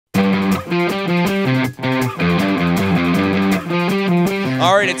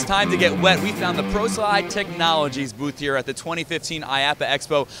All right, it's time to get wet. We found the ProSlide Technologies booth here at the 2015 IAPPA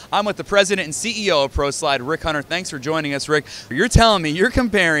Expo. I'm with the president and CEO of ProSlide, Rick Hunter. Thanks for joining us, Rick. You're telling me you're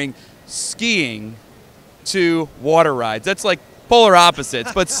comparing skiing to water rides. That's like polar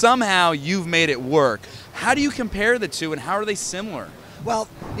opposites, but somehow you've made it work. How do you compare the two, and how are they similar? Well,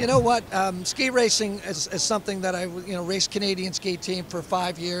 you know what? Ski racing is something that I raced Canadian ski team for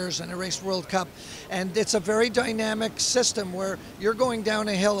 5 years, and I raced World Cup. And it's a very dynamic system where you're going down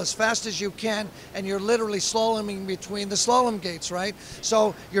a hill as fast as you can, and you're literally slaloming between the slalom gates, right?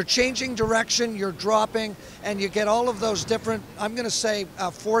 So you're changing direction, you're dropping, and you get all of those different, I'm going to say,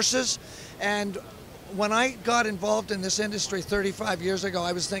 forces. And when I got involved in this industry 35 years ago,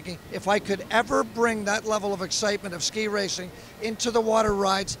 I was thinking if I could ever bring that level of excitement of ski racing into the water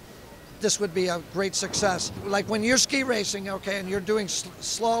rides, this would be a great success. Like when you're ski racing, okay, and you're doing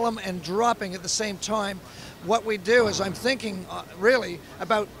slalom and dropping at the same time, what we do is I'm thinking really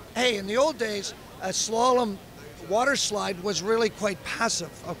about, hey, in the old days, a slalom water slide was really quite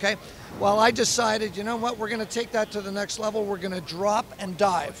passive, okay? Well, I decided, you know what, we're going to take that to the next level. We're going to drop and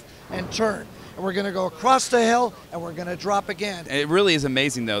dive and turn. And we're going to go across the hill, and we're going to drop again. It really is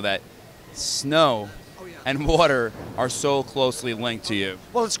amazing, though, that snow and water are so closely linked to you.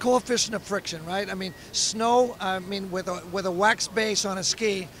 Well, it's coefficient of friction, right? I mean, snow, with a wax base on a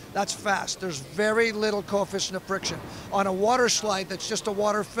ski, that's fast. There's very little coefficient of friction. On a water slide that's just a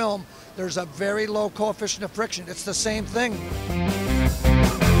water film, there's a very low coefficient of friction. It's the same thing.